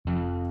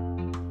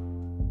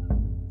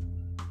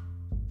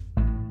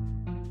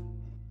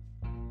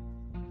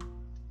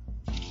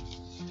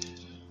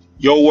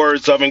Your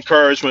words of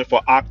encouragement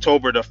for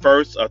October the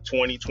 1st of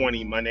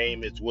 2020. My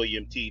name is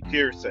William T.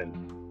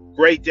 Pearson.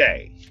 Great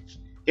day.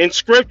 In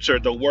scripture,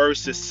 the word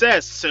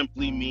success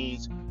simply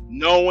means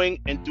knowing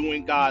and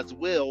doing God's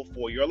will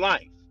for your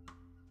life.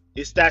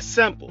 It's that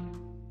simple.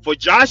 For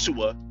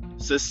Joshua,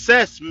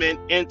 success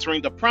meant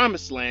entering the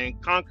promised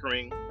land,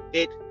 conquering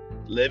it,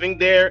 living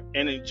there,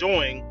 and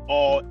enjoying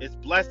all its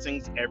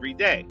blessings every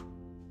day.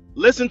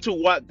 Listen to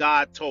what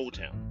God told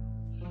him.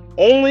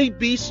 Only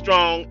be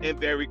strong and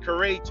very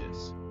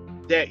courageous,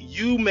 that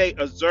you may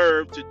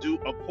observe to do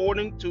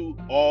according to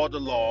all the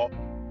law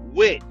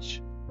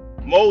which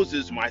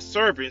Moses, my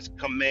servant,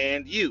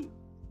 command you.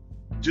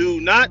 Do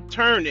not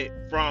turn it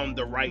from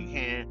the right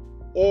hand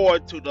or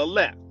to the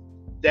left,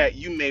 that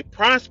you may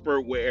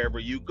prosper wherever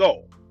you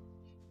go.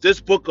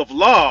 This book of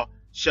law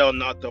shall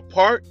not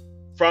depart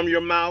from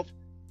your mouth,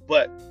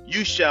 but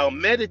you shall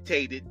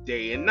meditate it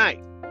day and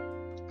night,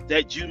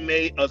 that you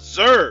may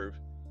observe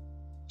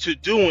to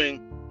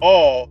doing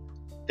all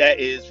that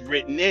is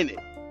written in it.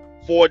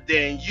 For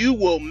then you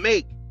will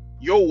make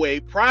your way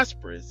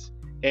prosperous,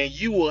 and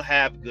you will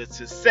have good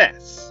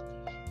success.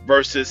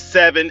 Verses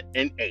 7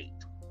 and 8.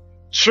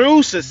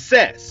 True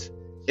success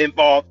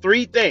involves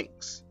three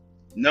things.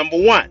 Number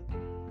one,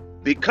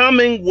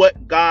 becoming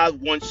what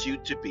God wants you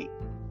to be.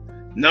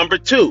 Number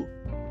two,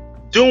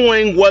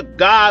 doing what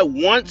God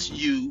wants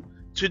you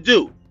to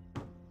do.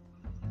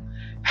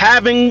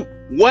 Having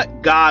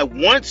what God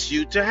wants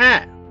you to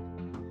have.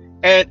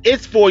 And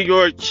it's for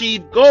your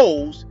achieved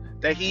goals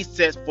that he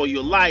sets for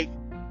your life,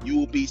 you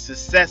will be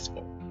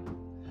successful.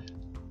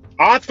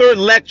 Author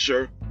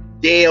lecturer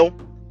Dale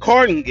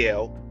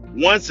Carnegie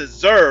once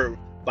observed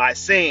by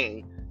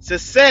saying,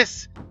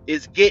 success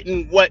is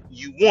getting what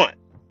you want.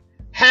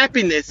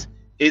 Happiness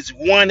is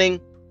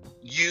wanting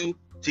you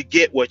to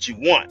get what you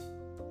want.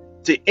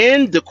 To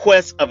end the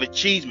quest of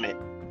achievement,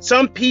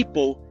 some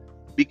people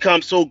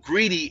become so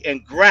greedy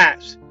and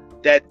grasp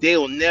that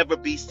they'll never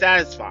be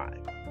satisfied.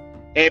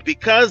 And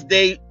because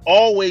they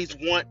always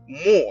want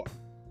more,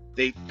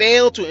 they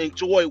fail to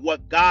enjoy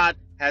what God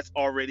has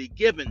already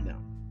given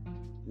them.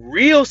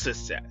 Real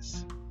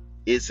success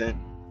isn't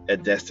a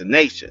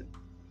destination,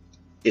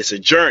 it's a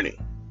journey.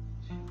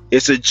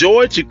 It's a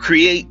joy to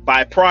create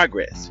by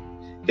progress.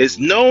 It's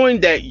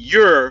knowing that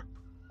you're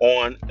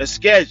on a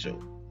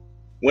schedule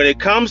when it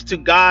comes to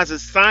God's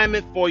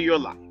assignment for your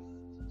life.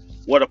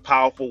 What a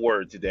powerful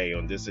word today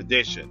on this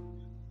edition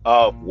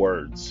of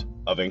Words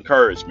of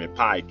Encouragement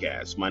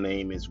podcast. My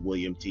name is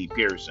William T.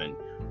 Pearson.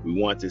 We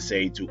want to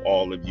say to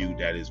all of you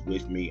that is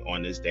with me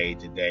on this day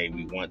today,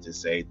 we want to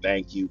say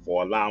thank you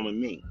for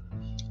allowing me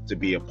to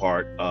be a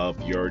part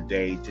of your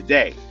day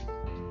today.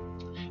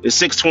 It's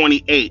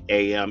 6:28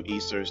 a.m.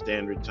 Eastern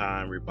Standard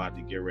Time. We're about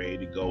to get ready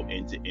to go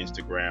into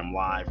Instagram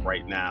Live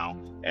right now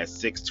at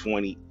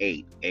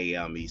 6:28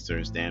 a.m.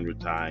 Eastern Standard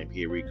Time.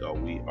 Here we go.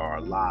 We are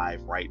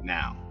live right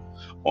now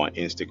on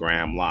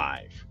Instagram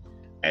Live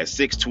at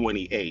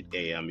 6:28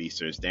 a.m.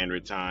 Eastern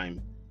Standard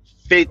Time,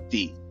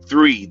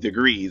 53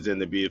 degrees in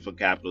the beautiful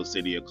capital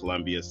city of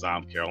Columbia,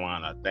 South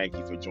Carolina. Thank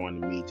you for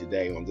joining me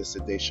today on this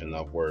edition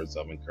of Words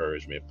of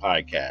Encouragement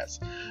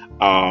podcast.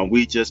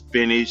 We just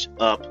finished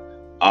up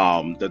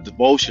the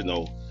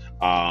devotional.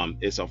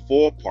 It's a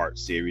 4-part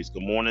series.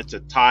 Good morning to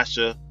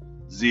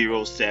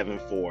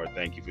Tasha074.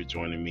 Thank you for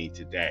joining me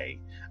today.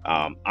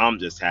 I'm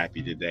just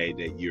happy today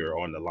that you're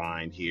on the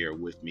line here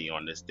with me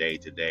on this day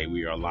today.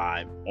 We are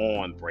live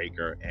on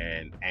Breaker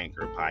and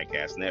Anchor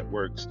podcast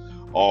networks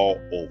all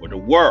over the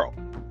world.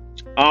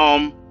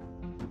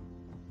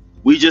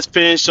 We just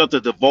finished up the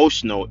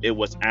devotional. It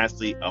was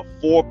actually a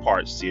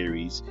 4-part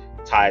series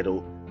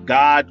titled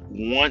God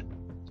Want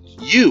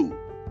You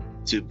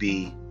to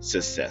Be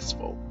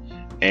Successful.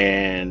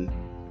 And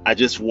I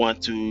just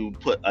want to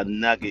put a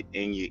nugget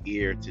in your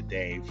ear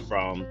today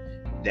from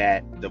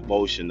that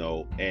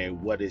devotional, and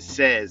what it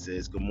says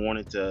is, good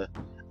morning to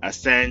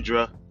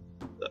Sandra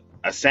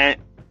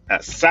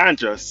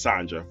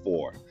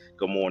 4.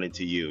 Good morning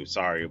to you.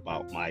 Sorry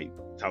about my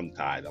tongue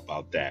tied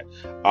about that.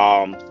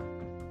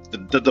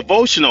 The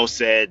devotional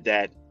said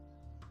that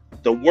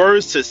the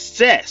word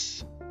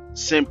success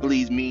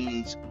simply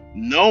means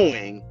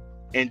knowing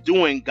and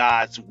doing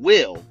God's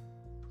will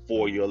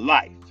for your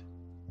life.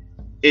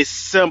 It's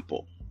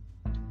simple.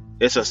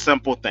 It's a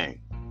simple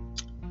thing.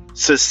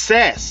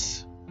 Success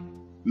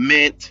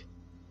meant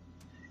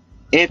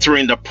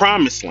entering the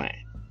promised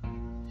land.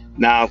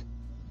 Now,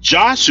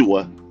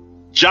 Joshua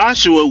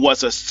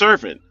was a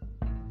servant.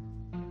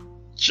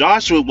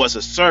 Joshua was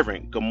a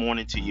servant. Good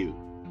morning to you.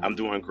 I'm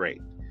doing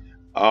great.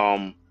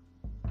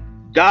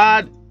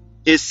 God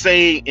is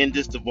saying in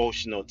this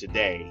devotional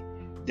today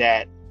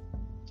that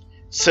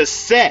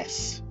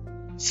success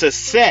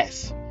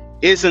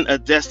isn't a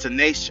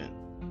destination.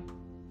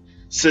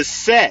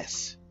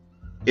 Success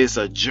is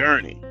a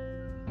journey.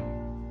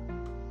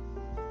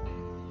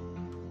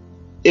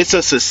 It's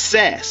a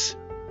success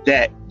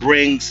that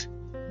brings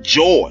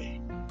joy,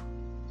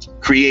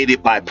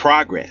 created by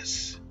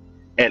progress.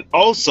 And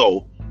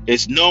also,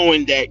 it's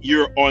knowing that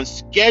you're on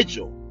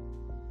schedule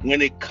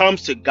when it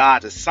comes to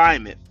God's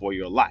assignment for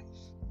your life.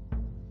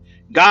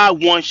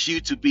 God wants you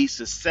to be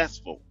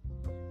successful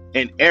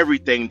in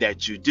everything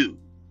that you do.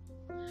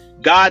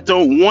 God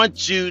don't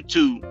want you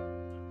to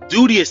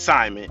do the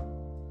assignment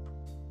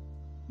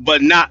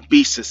but not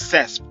be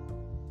successful.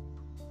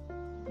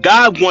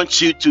 God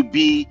wants you to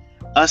be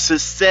a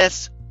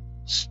success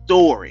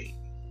story.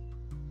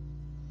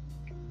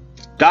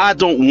 God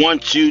don't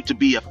want you to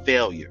be a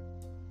failure.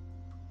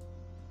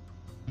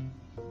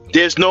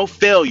 There's no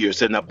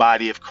failures in the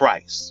body of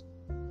Christ.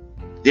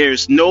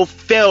 There's no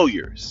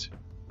failures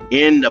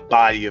in the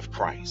body of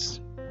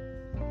Christ.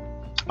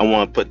 I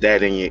want to put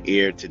that in your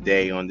ear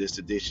today on this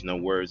edition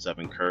of Words of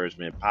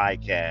Encouragement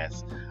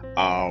podcast.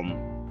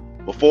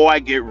 Before I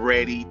get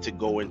ready to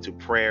go into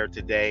prayer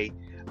today,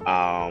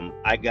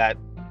 I got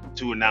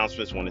two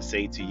announcements I want to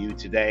say to you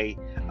today.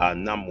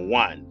 Number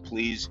one,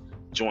 please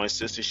join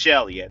Sister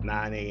Shelly at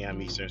 9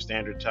 a.m. Eastern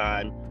Standard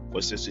Time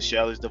for Sister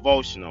Shelly's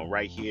devotional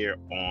right here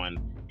on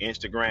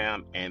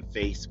Instagram and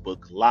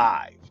Facebook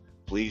Live.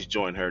 Please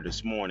join her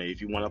this morning. If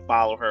you want to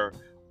follow her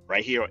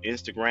right here on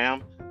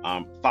Instagram,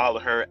 follow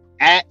her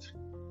at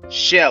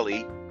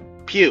Shelly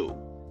Pugh,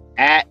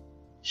 at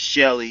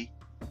Shelly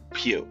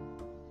Pugh.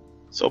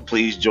 So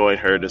please join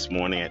her this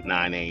morning at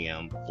 9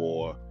 a.m.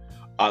 for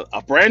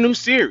a brand new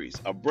series,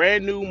 a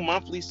brand new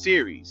monthly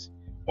series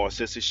on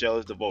Sister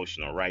Shelly's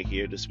devotional right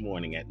here this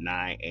morning at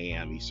 9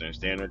 a.m. Eastern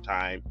Standard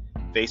Time,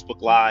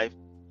 Facebook Live,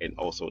 and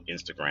also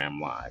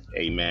Instagram Live.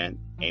 Amen.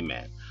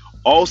 Amen.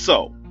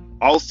 Also,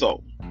 I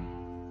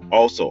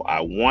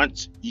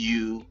want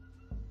you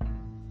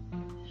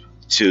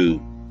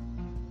to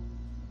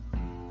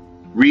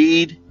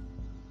read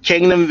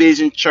Kingdom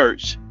Vision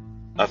Church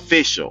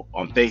Official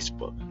on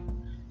Facebook.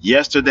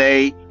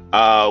 Yesterday,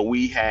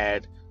 we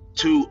had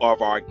two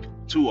of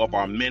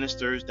our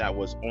ministers that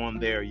was on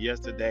there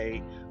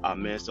yesterday.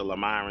 Minister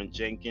Lamyron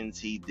Jenkins,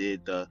 he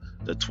did the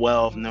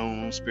 12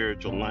 noon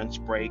spiritual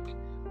lunch break.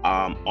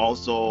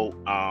 Also,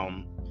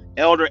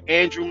 Elder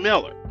Andrew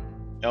Miller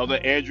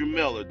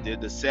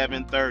did the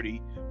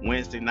 7:30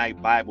 Wednesday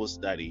night Bible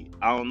study.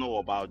 I don't know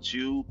about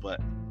you, but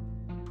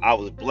I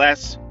was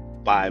blessed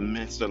by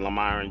Minister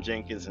Lamyron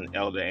Jenkins and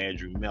Elder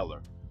Andrew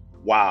Miller.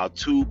 Wow,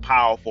 two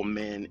powerful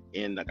men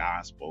in the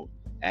gospel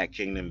at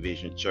Kingdom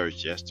Vision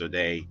Church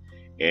yesterday.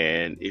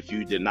 And if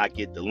you did not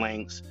get the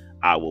links,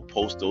 I will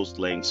post those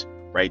links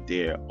right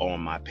there on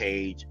my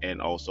page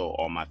and also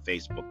on my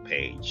Facebook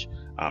page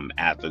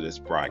after this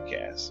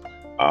broadcast.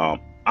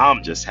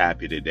 I'm just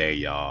happy today,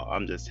 y'all.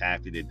 I'm just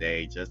happy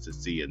today just to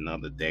see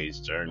another day's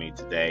journey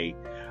today.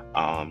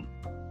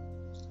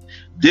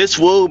 This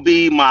will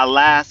be my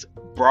last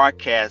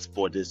broadcast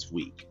for this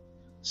week.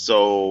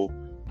 So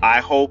I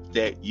hope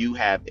that you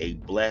have a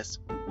blessed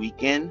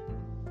weekend.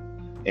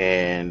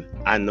 And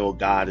I know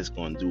God is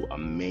going to do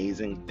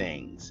amazing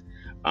things.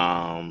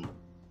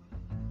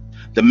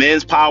 The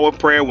men's power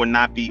prayer will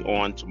not be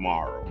on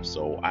tomorrow.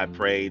 So I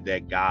pray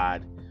that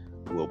God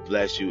will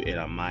bless you in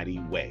a mighty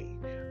way.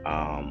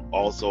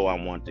 Also, I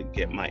want to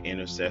get my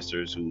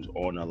intercessors who's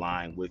on the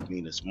line with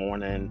me this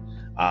morning.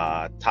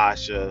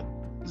 Tasha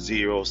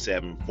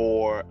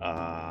 074.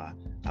 I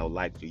would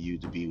like for you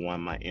to be one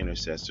of my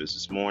intercessors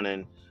this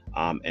morning.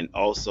 And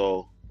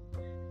also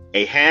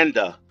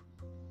Ahanda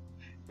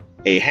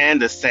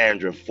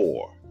Sandra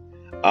 4.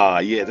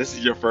 Yeah, this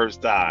is your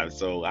first time,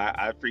 so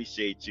I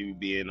appreciate you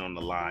being on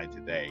the line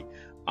today.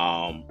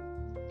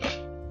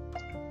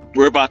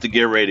 We're about to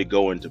get ready to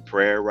go into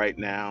prayer right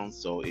now.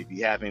 So if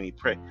you have any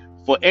prayer,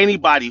 for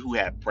anybody who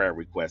had prayer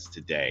requests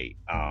today,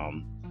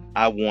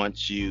 I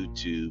want you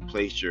to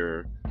place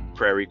your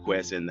prayer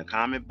requests in the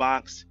comment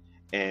box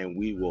and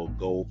we will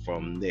go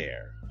from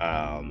there.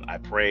 I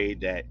pray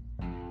that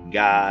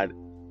God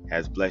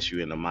has blessed you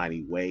in a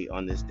mighty way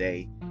on this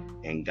day,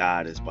 and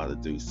God is about to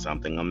do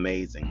something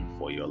amazing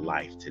for your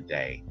life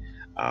today.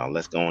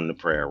 Let's go into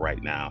prayer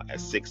right now at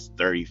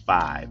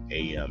 6:35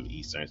 a.m.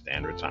 Eastern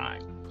Standard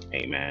Time.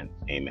 Amen.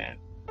 Amen.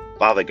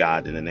 Father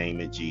God, in the name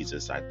of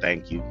Jesus, I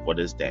thank you for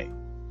this day.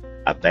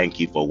 I thank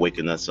you for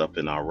waking us up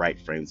in our right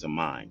frames of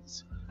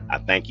minds. I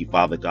thank you,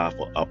 Father God,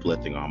 for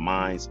uplifting our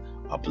minds,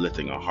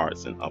 uplifting our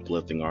hearts, and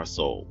uplifting our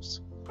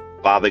souls.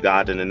 Father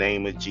God, in the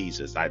name of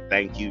Jesus, I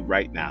thank you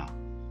right now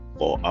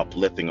for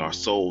uplifting our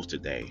souls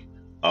today,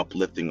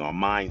 uplifting our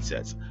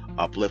mindsets,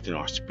 uplifting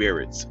our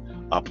spirits,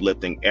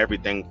 uplifting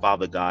everything,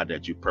 Father God,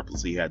 that you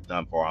purposely had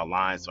done for our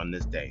lives on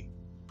this day.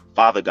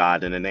 Father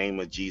God, in the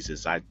name of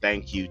Jesus, I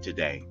thank you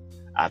today.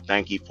 I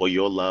thank you for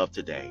your love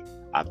today.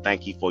 I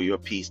thank you for your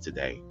peace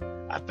today.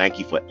 I thank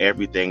you for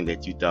everything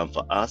that you've done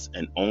for us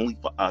and only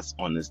for us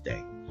on this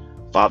day.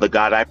 Father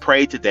God, I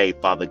pray today,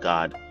 Father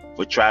God,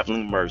 for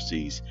traveling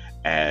mercies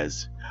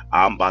as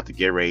I'm about to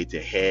get ready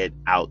to head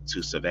out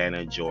to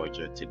Savannah,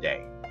 Georgia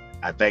today.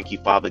 I thank you,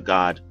 Father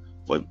God,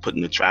 for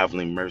putting the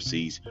traveling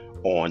mercies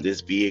on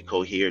this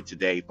vehicle here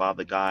today,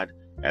 Father God,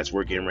 as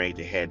we're getting ready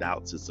to head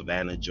out to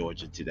Savannah,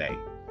 Georgia today.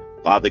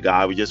 Father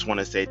God, we just want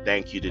to say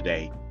thank you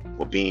today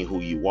for being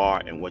who you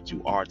are and what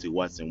you are to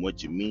us and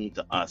what you mean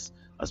to us,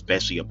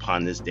 especially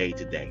upon this day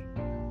today.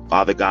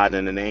 Father God,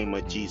 in the name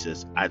of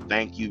Jesus, I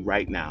thank you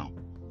right now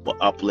for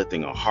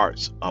uplifting our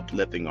hearts,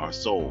 uplifting our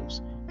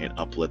souls, and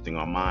uplifting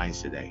our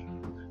minds today.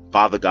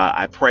 Father God,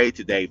 I pray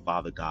today,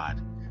 Father God,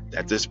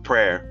 that this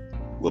prayer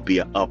will be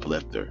an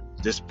uplifter.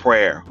 This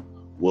prayer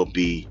will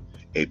be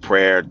a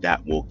prayer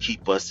that will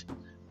keep us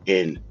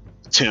in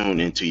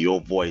tune into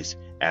your voice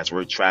as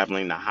we're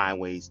traveling the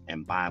highways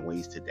and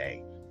byways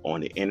today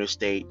on the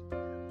interstate,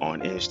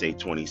 on Interstate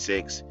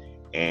 26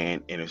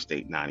 and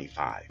Interstate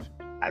 95.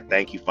 I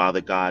thank you,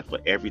 Father God, for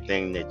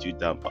everything that you've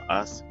done for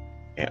us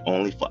and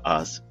only for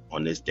us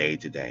on this day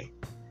today.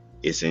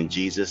 It's in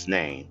Jesus'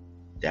 name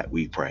that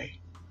we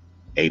pray.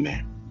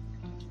 Amen.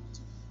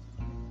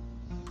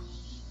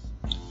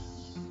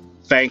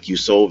 Thank you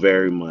so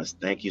very much.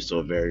 Thank you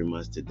so very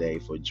much today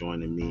for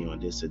joining me on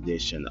this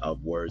edition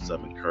of Words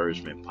of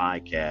Encouragement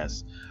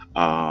podcast.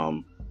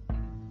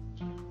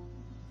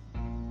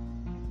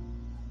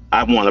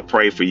 I want to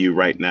pray for you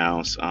right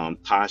now.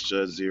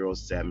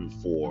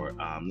 Tasha074.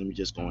 Let me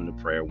just go into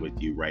prayer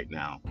with you right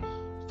now.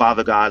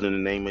 Father God, in the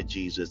name of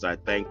Jesus, I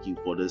thank you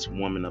for this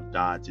woman of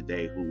God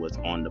today who was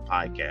on the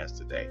podcast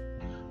today.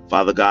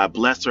 Father God,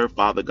 bless her,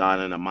 Father God,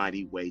 in a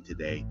mighty way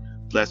today.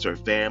 Bless her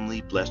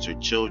family, bless her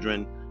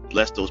children,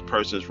 bless those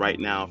persons right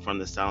now from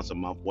the sounds of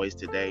my voice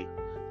today.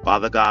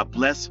 Father God,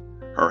 bless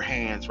her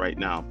hands right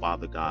now,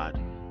 Father God.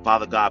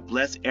 Father God,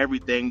 bless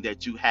everything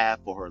that you have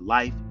for her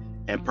life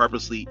and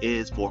purposely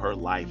is for her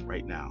life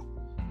right now.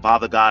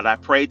 Father God, I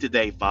pray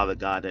today, Father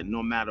God, that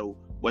no matter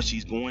what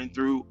she's going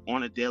through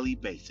on a daily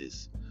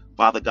basis,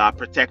 Father God,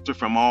 protect her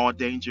from all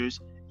dangers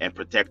and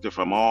protect her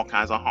from all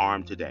kinds of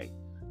harm today.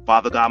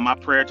 Father God, my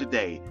prayer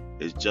today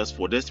is just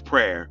for this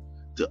prayer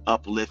to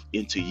uplift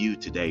into you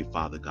today,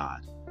 Father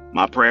God.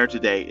 My prayer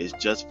today is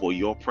just for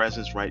your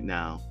presence right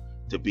now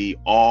to be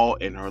all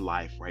in her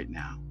life right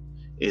now.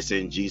 It's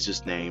in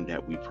Jesus' name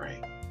that we pray.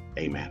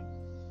 Amen.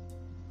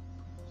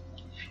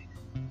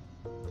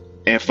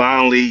 And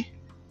finally,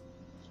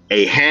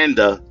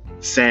 Ahanda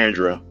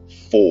Sandra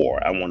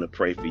 4. I want to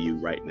pray for you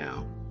right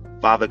now.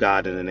 Father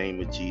God, in the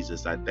name of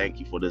Jesus, I thank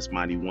you for this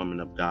mighty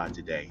woman of God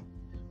today.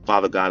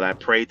 Father God, I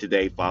pray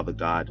today, Father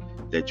God,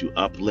 that you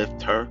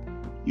uplift her,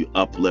 you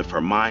uplift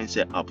her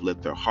mindset,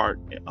 uplift her heart,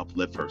 and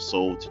uplift her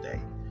soul today.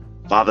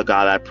 Father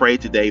God, I pray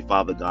today,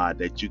 Father God,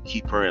 that you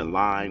keep her in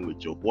line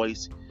with your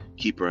voice,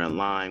 keep her in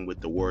line with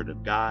the word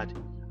of God.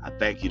 I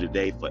thank you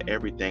today for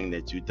everything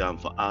that you've done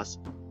for us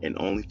and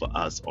only for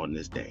us on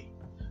this day.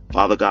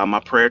 Father God,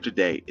 my prayer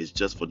today is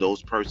just for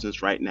those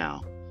persons right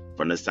now,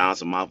 from the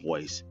sounds of my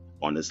voice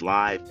on this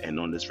live and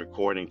on this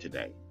recording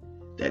today,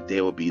 that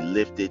they will be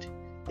lifted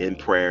in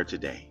prayer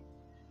today.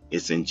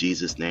 It's in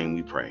Jesus' name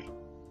we pray.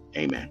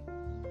 Amen.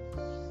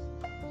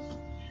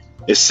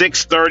 It's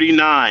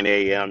 6:39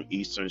 a.m.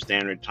 Eastern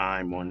Standard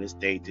Time on this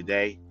day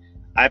today.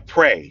 I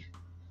pray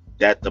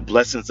that the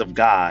blessings of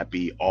God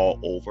be all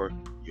over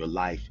your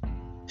life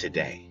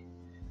today.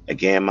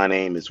 Again, my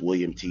name is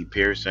William T.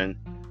 Pearson.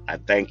 I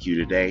thank you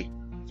today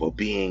for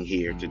being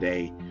here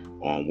today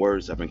on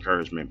Words of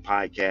Encouragement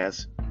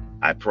podcast.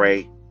 I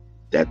pray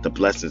that the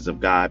blessings of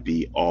God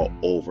be all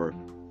over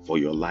for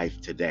your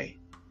life today.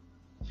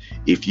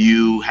 If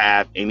you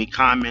have any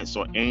comments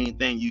or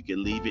anything, you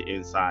can leave it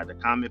inside the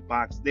comment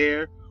box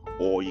there,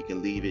 or you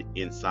can leave it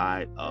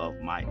inside of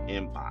my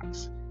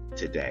inbox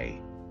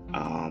today.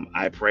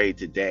 I pray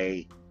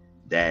today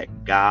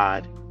that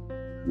God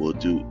will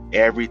do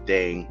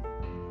everything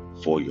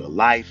for your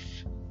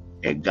life,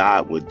 and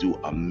God will do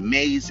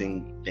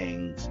amazing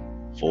things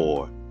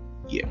for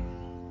you.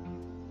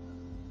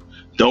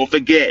 Don't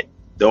forget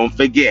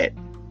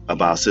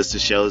about Sister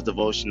Shelley's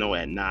devotional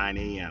at 9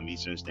 a.m.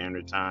 Eastern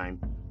Standard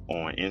Time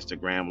on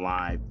Instagram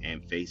Live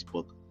and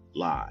Facebook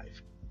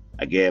Live.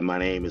 Again, my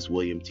name is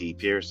William T.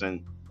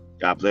 Pearson.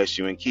 God bless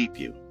you and keep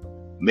you.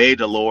 May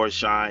the Lord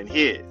shine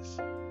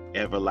his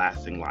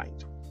everlasting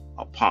light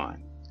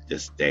upon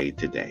this day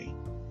today.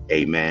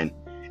 Amen.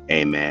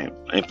 Amen.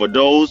 And for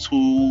those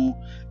who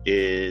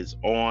is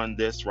on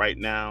this right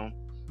now,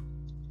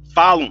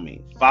 follow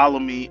me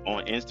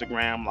on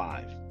Instagram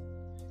Live.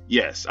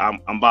 Yes, I'm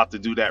about to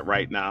do that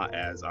right now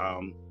as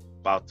I'm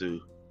about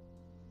to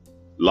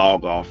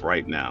log off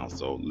right now.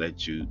 So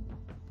let you.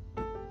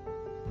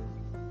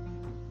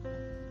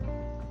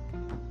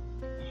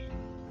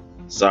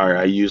 Sorry,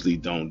 I usually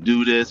don't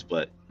do this,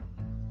 but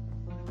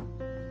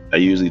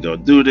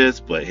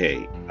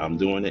hey, I'm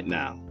doing it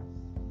now.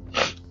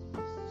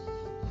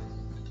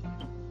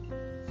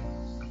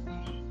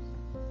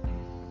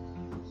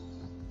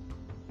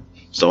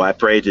 So I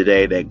pray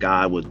today that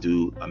God will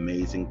do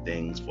amazing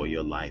things for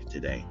your life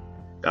today.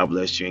 God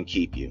bless you and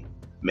keep you.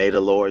 May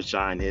the Lord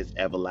shine his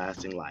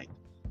everlasting light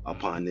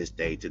upon this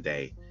day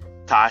today.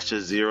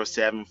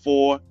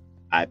 Tasha074,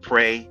 I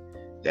pray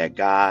that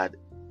God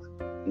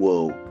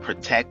will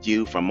protect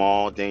you from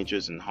all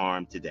dangers and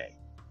harm today.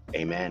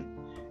 Amen.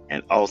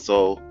 And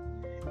also,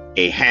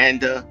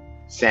 Ahanda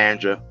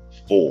Sandra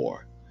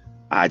 4.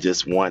 I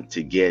just want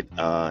to get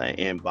an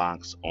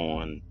inbox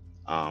on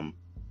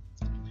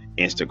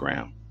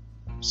Instagram.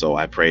 So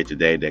I pray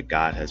today that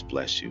God has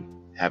blessed you.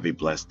 Have a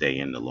blessed day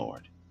in the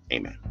Lord.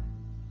 Amen.